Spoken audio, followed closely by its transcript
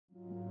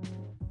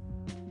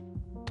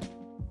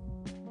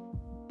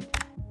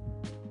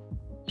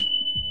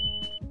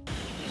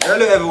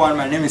Hello everyone,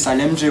 my name is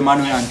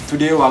LYNGSAT and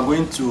today we are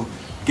going to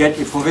get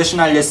a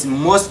professional lesson.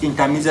 Most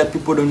intermediate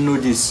people don't know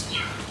this.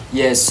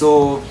 Yes,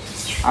 so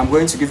I'm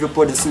going to give you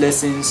both these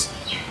lessons.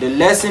 The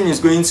lesson is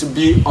going to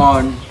be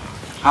on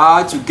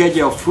how to get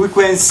your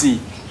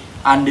frequency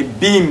and the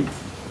beam.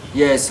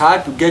 Yes,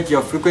 how to get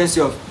your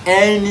frequency of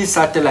any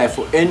satellite,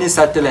 for any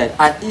satellite,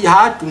 and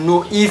how to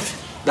know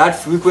if that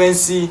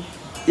frequency,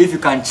 if you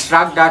can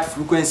track that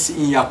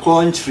frequency in your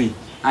country,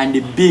 and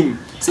the beam.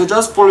 So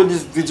just follow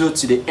this video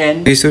to the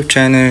end. YouTube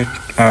channel,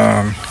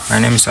 my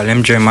name is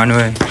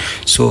LYNGSAT.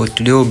 So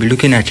today we'll be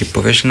looking at a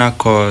professional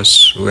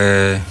course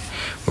where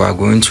we are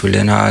going to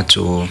learn how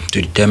to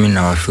determine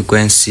our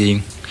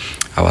frequency,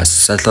 our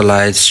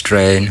satellite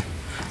strength,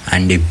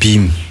 and the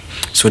beam.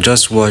 So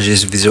just watch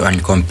this video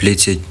and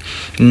complete it.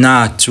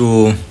 Now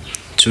to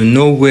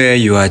know where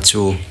you are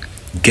to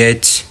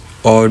get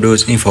all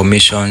those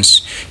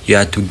informations, you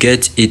have to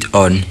get it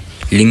on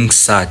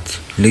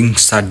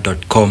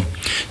LYNGSAT.com.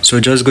 So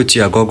just go to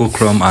your Google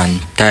Chrome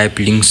and type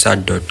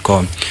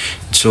LYNGSAT.com.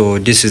 So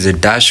this is a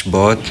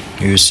dashboard.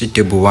 You see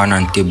table 1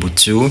 and table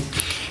 2.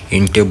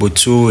 In table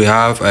 2 we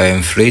have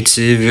free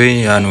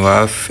TV and we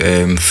have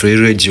free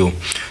radio.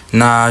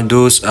 Now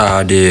those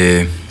are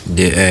the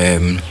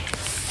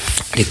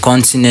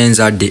continents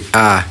that they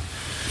are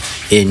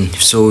in.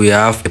 So we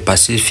have the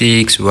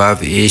Pacific, we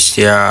have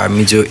Asia,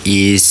 Middle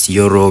East,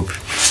 Europe,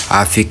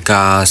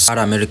 Africa, South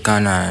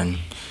American, and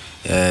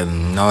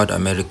North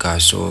America.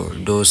 So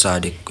those are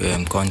the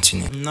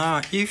continents.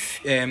 Now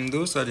if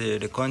those are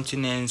the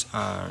continents,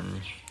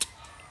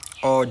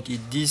 or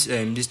this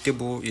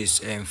table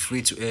is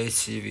free to air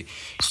TV.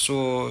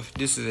 So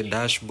this is a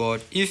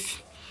dashboard.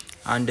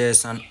 And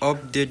there's an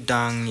update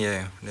down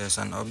here. You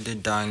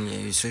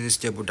see this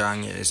table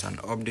down here is an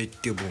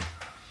update table,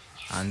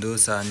 and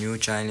those are new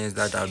channels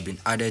that have been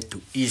added to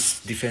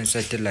each different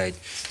satellite.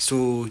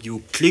 So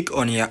you click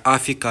on your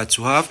Africa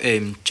to have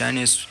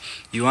channels.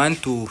 You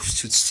want to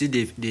see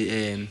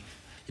the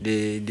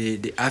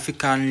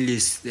African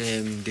list,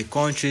 the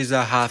countries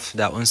that have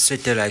their own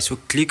satellite. So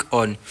click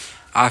on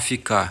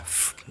Africa,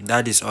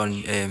 that is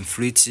on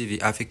free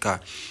TV Africa.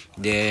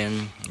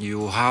 Then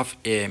you have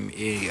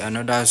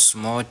another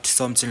small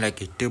something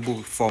like a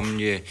table from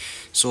here.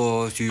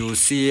 So you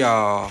see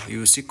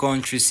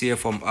countries here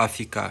from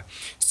Africa.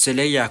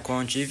 Select your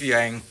country. If you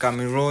are in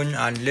Cameroon,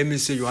 and let me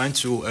say you want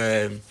to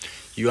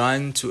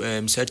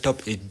set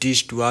up a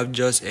dish to have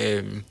just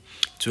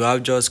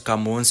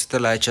Cameroon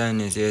satellite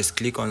channels. Yes,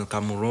 click on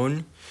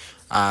Cameroon,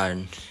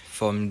 and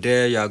from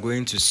there you are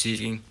going to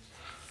see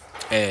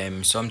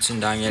something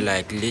down here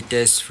like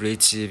latest free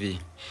TV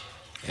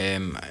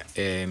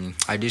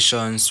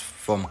additions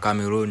from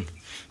Cameroon.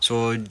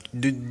 So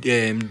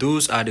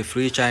those are the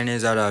free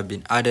channels that have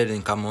been added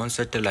in Cameroon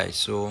satellite.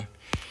 So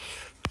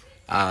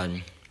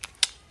and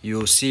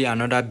you see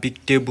another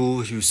big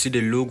table. You see the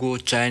logo,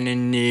 channel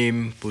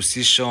name,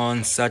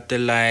 position,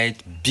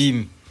 satellite,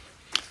 beam.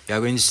 You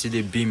are going to see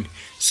the beam.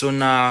 So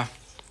now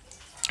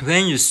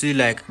when you see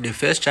like the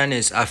first channel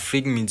is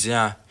Afrique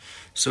Media.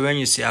 So when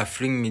you see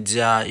Afrique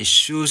Media, it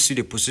shows you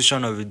the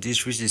position of the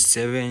dish, which is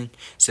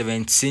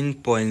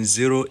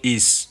 17.0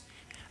 east,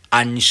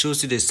 and it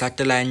shows you the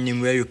satellite name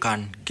where you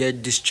can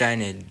get this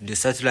channel. The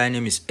satellite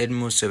name is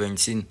Edmo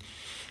 17.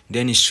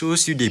 Then it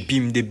shows you the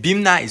beam. The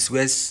beam now is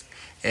West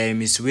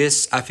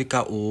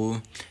Africa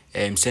or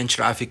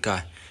Central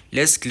Africa.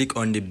 Let's click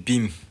on the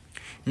beam.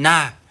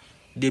 Now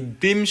the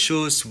beam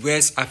shows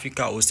West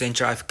Africa or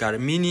Central Africa,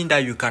 meaning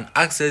that you can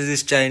access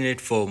this channel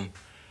from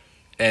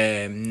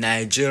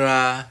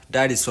Nigeria,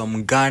 that is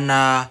from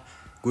Ghana,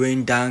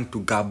 going down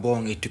to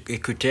Gabon,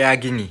 Equatorial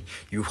Guinea.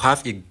 You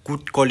have a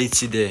good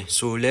quality there.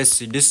 So let's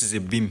see, this is a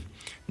beam.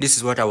 This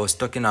is what I was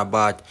talking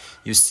about.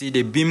 You see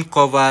the beam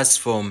covers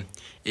from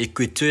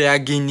Equatorial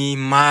Guinea,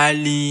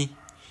 Mali,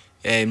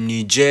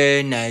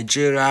 Niger,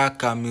 Nigeria,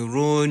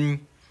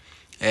 Cameroon,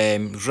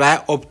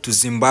 right up to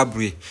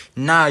Zimbabwe.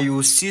 Now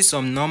you see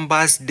some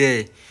numbers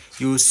there.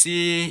 You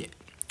see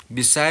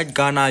beside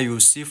Ghana, you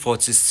see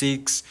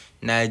 46,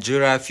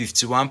 Nigeria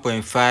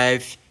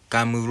 51.5,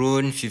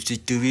 Cameroon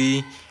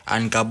 53,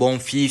 and Gabon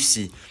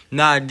 50.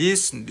 Now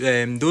those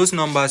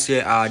numbers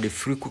here are the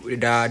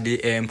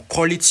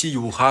quality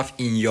you have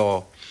in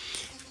your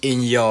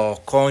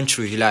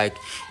country. Like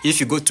if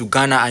you go to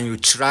Ghana and you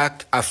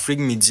track Afrique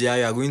Media,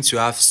 you are going to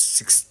have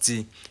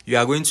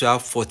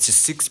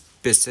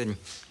 46%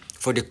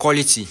 for the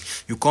quality.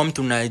 You come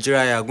to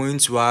Nigeria, you are going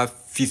to have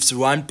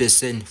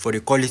 51% for the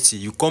quality.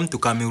 You come to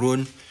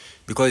Cameroon,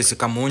 because it's a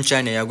Cameroon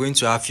channel, you are going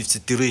to have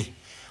 53.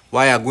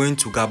 While you are going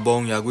to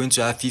Gabon, you are going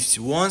to have 50.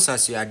 Once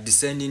as you are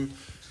descending,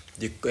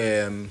 the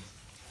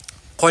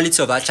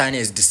quality of that channel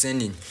is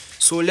descending.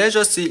 So let's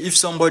just say if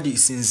somebody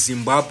is in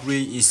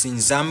Zimbabwe, is in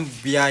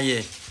Zambia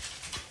here,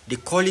 the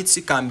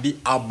quality can be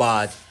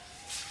about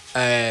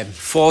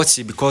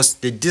 40, because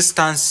the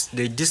distance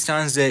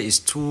there is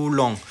too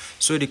long.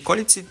 So the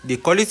quality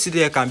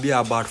there can be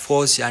about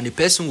 40, and the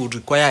person would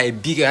require a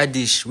bigger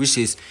dish, which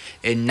is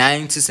a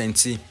 90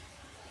 centi.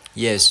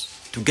 Yes,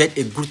 to get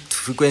a good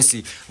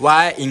frequency.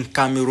 While in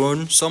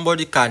Cameroon,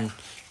 somebody can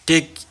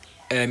take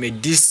a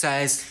dish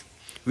size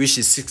which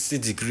is 60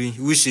 degree,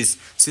 which is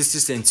 60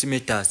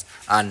 centimeters,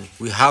 and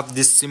we have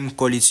this same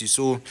quality.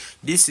 So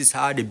this is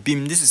how the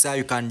beam, this is how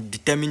you can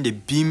determine the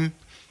beam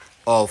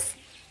of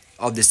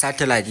the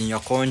satellite in your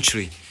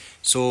country.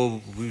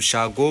 So we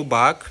shall go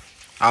back.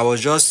 I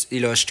was just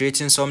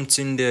illustrating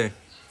something there.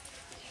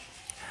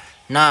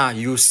 Now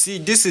you see,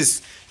 this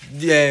is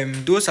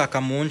those are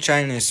Cameroon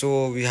channels.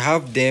 So we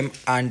have them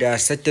and their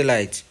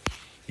satellite.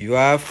 You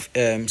have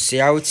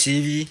Seattle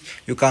TV.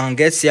 You can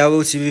get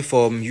Seattle TV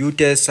from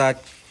LYNGSAT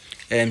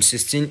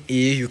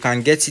 16A. You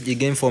can get it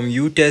again from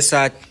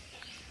LYNGSAT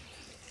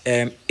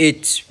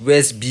 8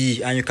 West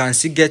B, and you can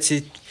still get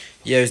it.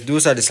 Yes,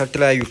 those are the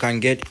satellite you can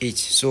get it.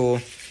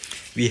 So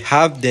we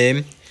have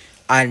them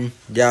and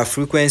their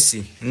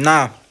frequency.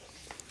 Now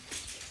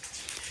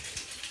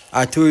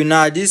I told you,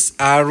 now this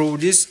arrow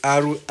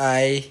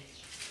I,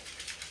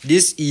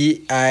 this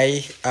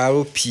EI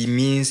arrow P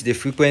means the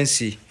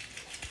frequency.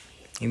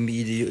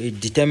 It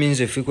determines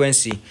the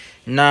frequency.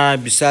 Now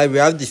beside we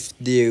have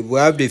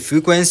the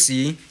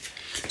frequency.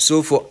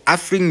 So for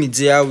African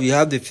media we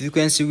have the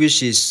frequency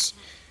which is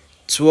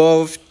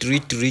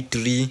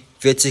 12333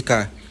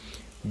 vertical.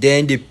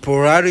 Then the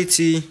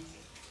polarity,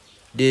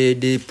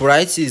 the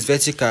polarity is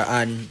vertical,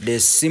 and the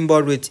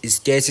symbol rate is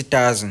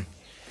 30,000.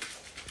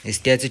 It's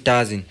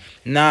 30,000.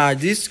 Now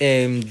this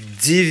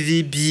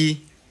DVB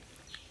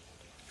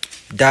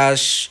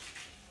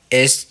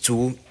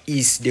S2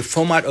 is the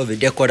format of a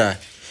decoder.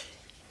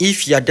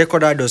 If your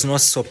decoder does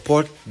not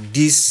support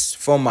this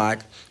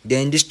format,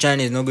 then this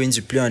channel is not going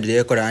to play on the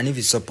decoder, and if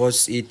it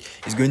supports it,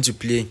 it's going to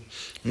play.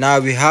 Now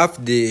we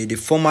have the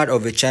format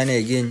of a channel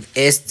again,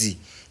 SD.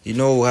 You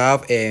know, we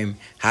have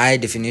high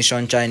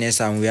definition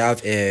channels and we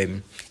have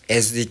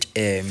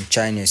SD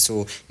channels.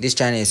 So this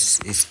channel is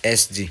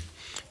SD.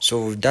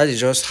 So that is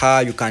just how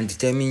you can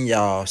determine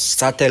your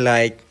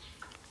satellite,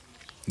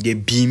 the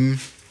beam,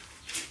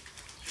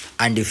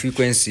 and the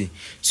frequency.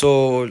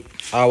 So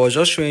I was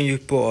just showing you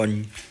people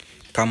on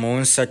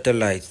Cameroon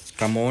satellite,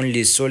 Cameroon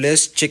list. So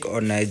let's check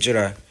on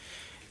Nigeria.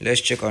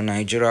 Let's check on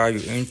Nigeria.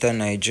 You enter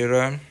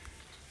Nigeria,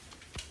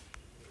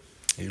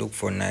 you look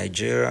for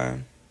Nigeria.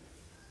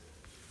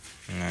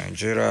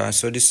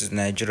 So this is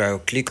Nigeria. You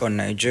click on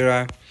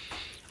Nigeria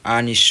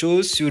and it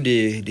shows you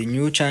the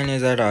new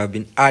channels that have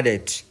been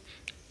added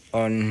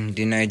on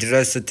the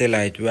Nigeria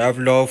satellite. We have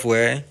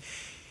Loveware,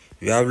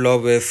 we have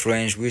Loveware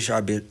French, which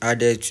have been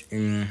added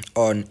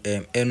on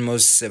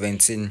almost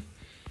 17.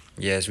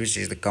 Yes, which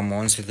is the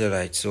Cameroon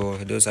satellite. So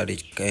those are the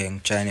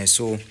channels.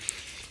 So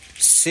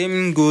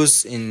same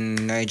goes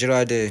in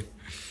Nigeria there.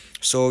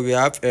 So we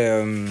have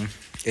a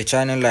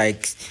channel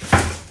like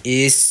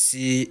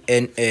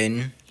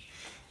ACNN.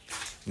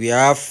 We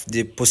have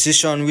the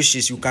position, which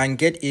is you can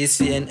get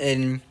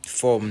ACNN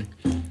from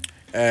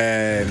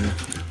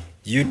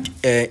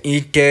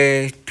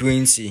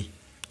ET20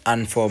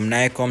 and from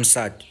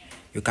LYNGSAT.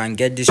 You can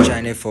get this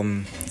channel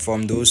from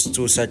those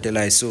two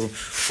satellites. So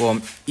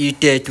from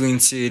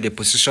ET20 the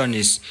position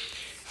is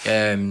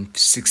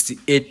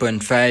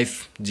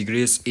 68.5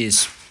 degrees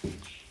east.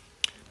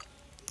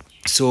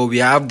 So we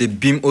have the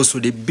beam also.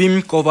 The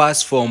beam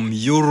covers from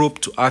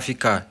Europe to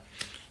Africa.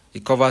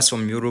 It covers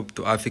from Europe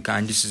to Africa,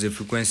 and this is the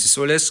frequency.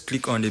 So let's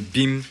click on the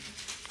beam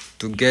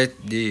to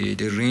get the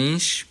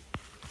range.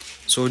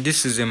 So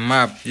this is a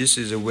map. This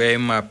is a way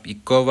map.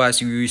 It covers,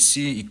 you will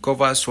see it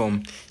covers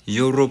from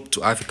Europe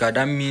to Africa.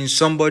 That means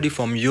somebody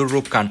from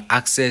Europe can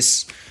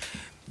access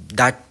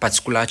that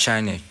particular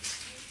channel,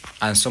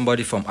 and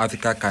somebody from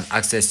Africa can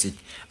access it.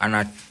 And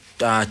I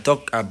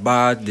talk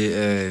about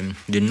the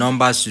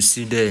numbers you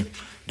see there,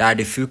 that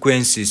the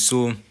frequencies.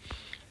 So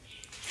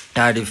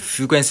the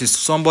frequency,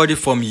 somebody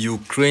from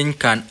Ukraine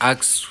can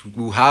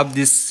will have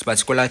this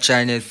particular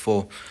channel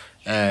for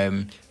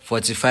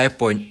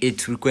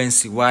 45.8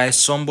 frequency, while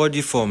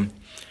somebody from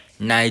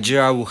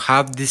Nigeria will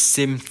have this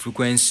same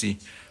frequency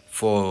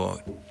for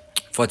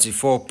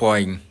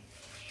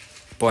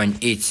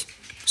 44.8.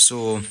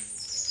 So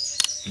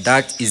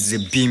that is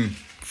the beam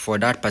for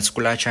that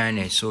particular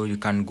channel. So you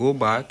can go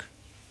back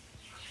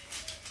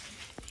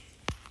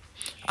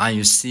and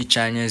you see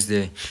channels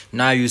there.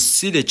 Now you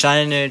see the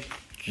channel,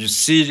 you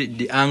see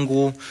the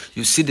angle,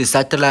 you see the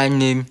satellite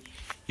name,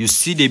 you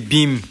see the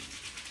beam,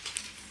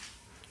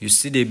 you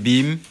see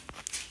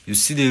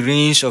the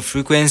range of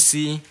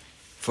frequency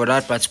for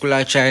that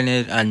particular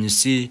channel, and you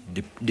see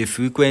the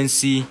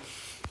frequency.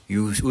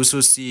 You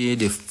also see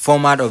the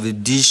format of the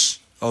dish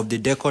of the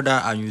decoder,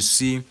 and you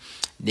see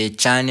the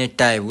channel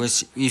type,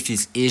 which if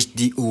it's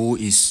HD or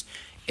is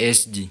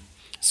SD.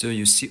 So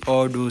you see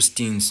all those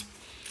things.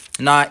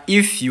 Now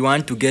if you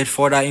want to get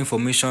further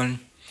information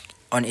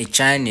on a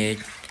channel,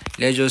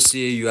 let's just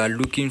say you are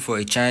looking for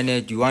a channel,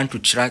 you want to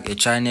track a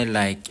channel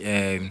like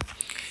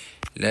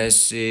let's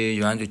say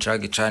you want to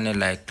track a channel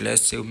like,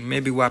 let's say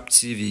maybe WAP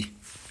TV.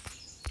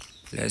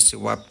 Let's say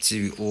WAP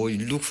TV, or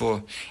you look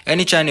for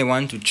any channel you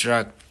want to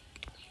track.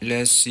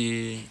 Let's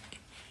see,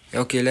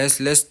 okay, let's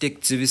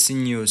take TVC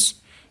News.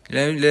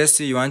 let's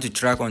say you want to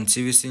track on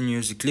TVC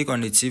news. You click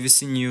on the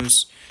TVC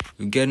news,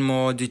 you get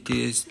more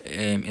details,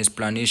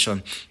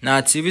 explanation.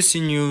 Now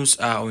TVC news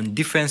are on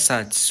different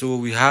sites. So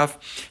we have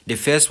the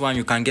first one.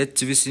 You can get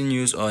TVC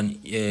news on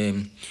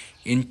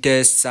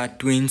Intelsat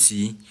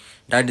 20.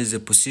 That is the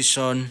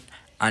position,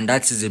 and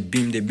that is the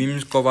beam. The beam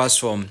covers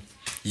from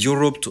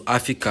Europe to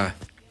Africa.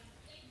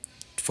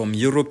 From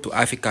Europe to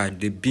Africa,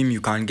 the beam, you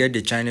can get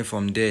the channel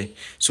from there.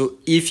 So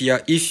if you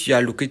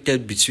are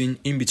located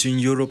in between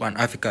Europe and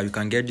Africa, you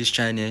can get this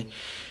channel.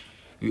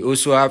 We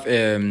also have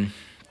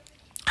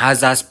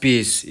hazard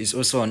space. It's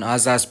also on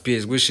hazard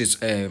space, which is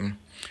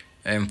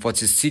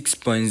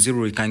 46.0.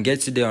 You can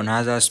get it there on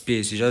hazard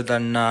space. It's just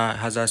that now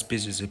hazard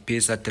space is a pay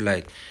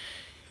satellite.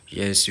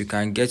 Yes, you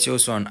can get it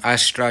also on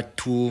Astra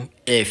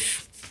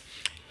 2F.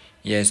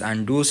 Yes,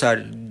 and those are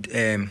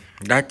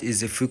that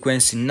is the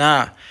frequency.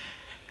 Now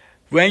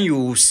when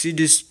you see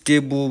this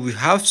table, we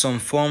have some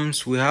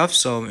forms, we have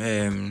some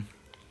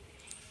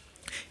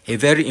a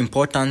very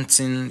important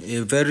thing,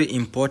 a very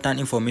important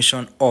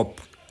information up.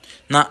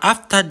 Now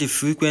after the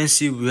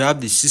frequency, we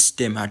have the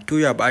system. I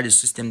told you about the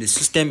system. The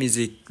system is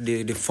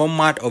the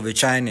format of a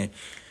channel.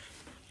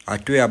 I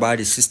told you about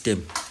the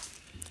system.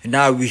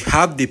 Now we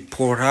have the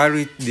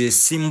polarity, the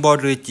symbol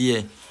right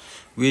here,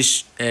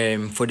 which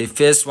for the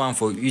first one,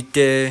 for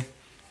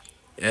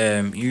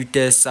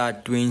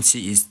Utelsat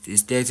 20 is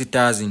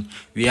 30,000.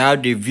 We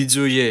have the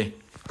video here.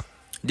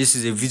 This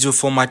is a video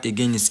format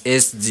again, is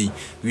SD.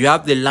 We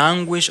have the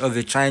language of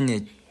the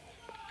channel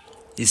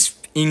is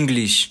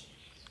English.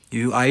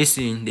 You are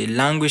seeing the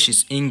language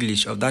is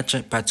English of that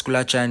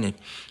particular channel.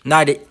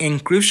 Now the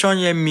encryption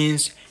here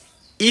means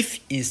if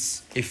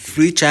it's a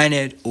free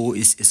channel or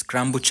it's a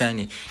scrambled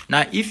channel.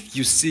 Now if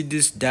you see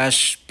this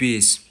dash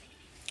space,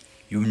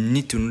 you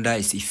need to know that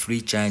it's a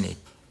free channel.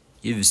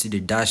 If you see the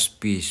dash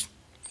space.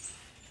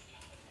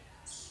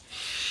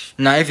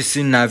 Now if you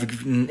see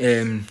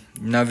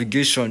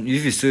navigation,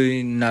 if you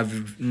see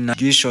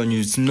navigation,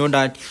 you know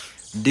that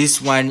this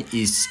one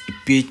is a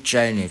paid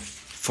channel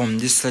from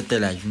this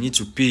satellite. You need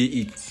to pay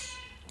it.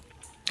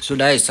 So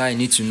that is how you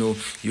need to know.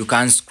 You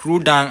can scroll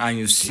down and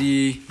you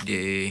see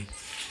the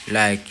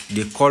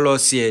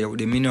colors here,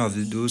 the meaning of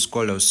those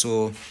colors.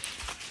 So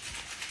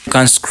you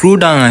can scroll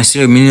down and see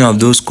the meaning of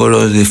those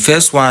colors. The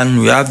first one,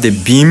 we have the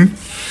beam.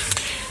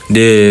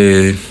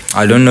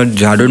 I don't know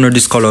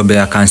this color, but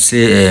I can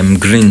say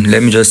green.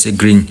 Let me just say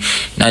green.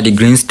 Now the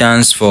green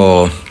stands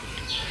for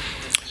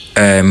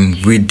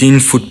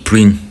within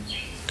footprint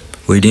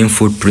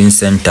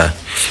center.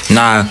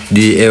 Now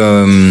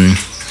the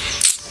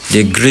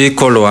gray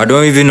color, I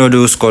don't even know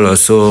those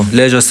colors, so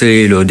let's just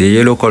say yellow. The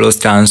yellow color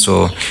stands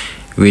for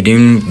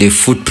within the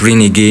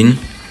footprint again,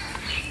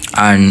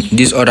 and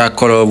this other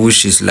color,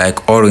 which is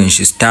like orange,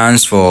 it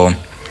stands for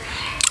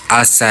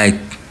outside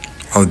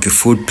of the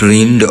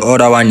footprint. The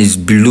other one is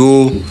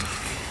below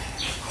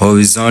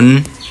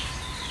horizon,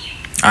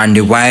 and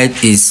the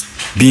white is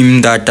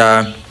beam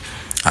data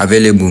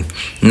available.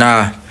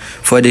 Now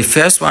for the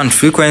first one,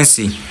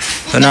 frequency.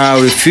 So now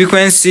with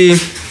frequency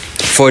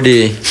for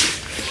the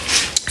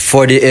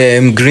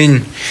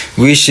green,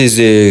 which is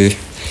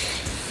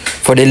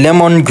for the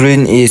lemon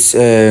green, is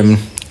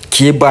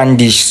K-band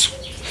dish.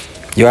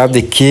 You have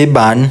the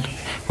K-band,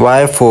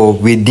 while for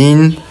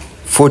within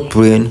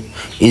footprint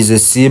is a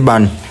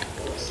C-band.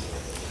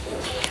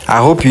 I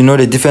hope you know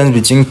the difference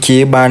between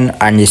K-band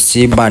and the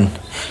C-band.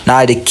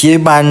 Now the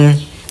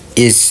K-band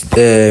is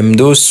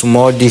those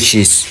small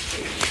dishes,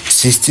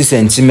 60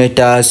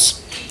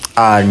 centimeters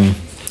and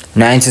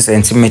 90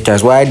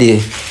 centimeters, while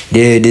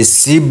the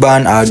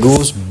C-band are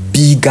those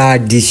bigger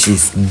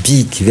dishes,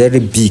 big, very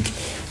big.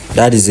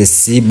 That is a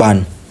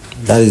C-band.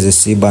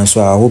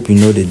 So I hope you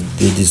know the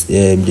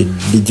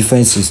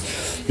differences.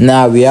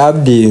 Now we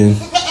have the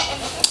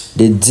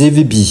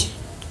DVB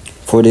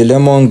for the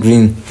lemon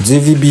green,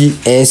 DVB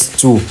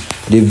S2.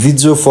 The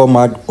video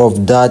format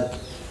of that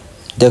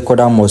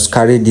decoder must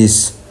carry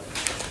this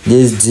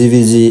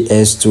DVB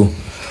S2.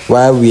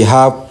 While we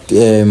have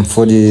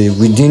for the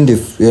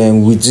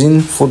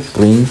within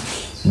footprint,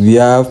 we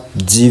have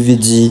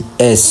DVD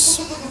S.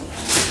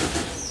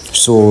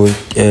 So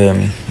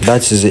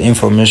that is the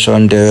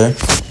information there.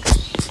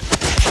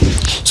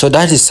 So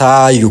that is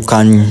how you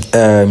can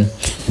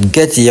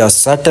get your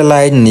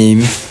satellite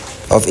name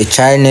of a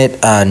channel,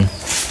 and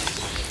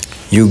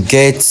you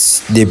get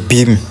the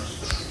beam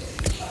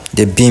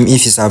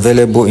if it's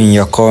available in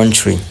your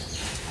country.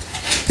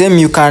 Then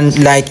you can,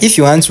 like, if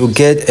you want to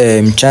get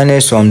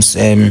channels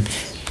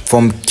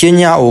from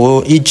Kenya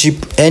or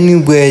Egypt,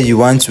 anywhere you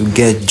want to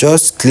get,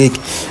 just click.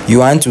 You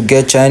want to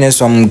get channels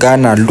from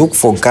Ghana, look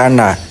for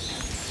Ghana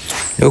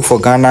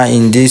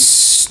in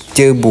this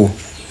table.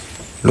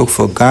 Look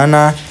for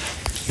Ghana,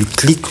 you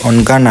click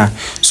on Ghana,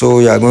 so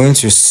you are going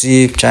to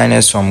see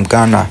channels from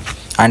Ghana,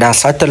 and our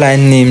satellite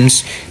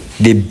names,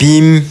 the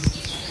beam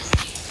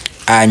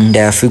and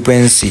their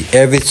frequency.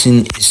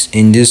 Everything is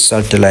in this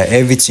satellite,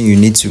 everything you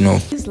need to know.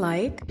 Please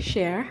like,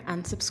 share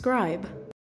and subscribe.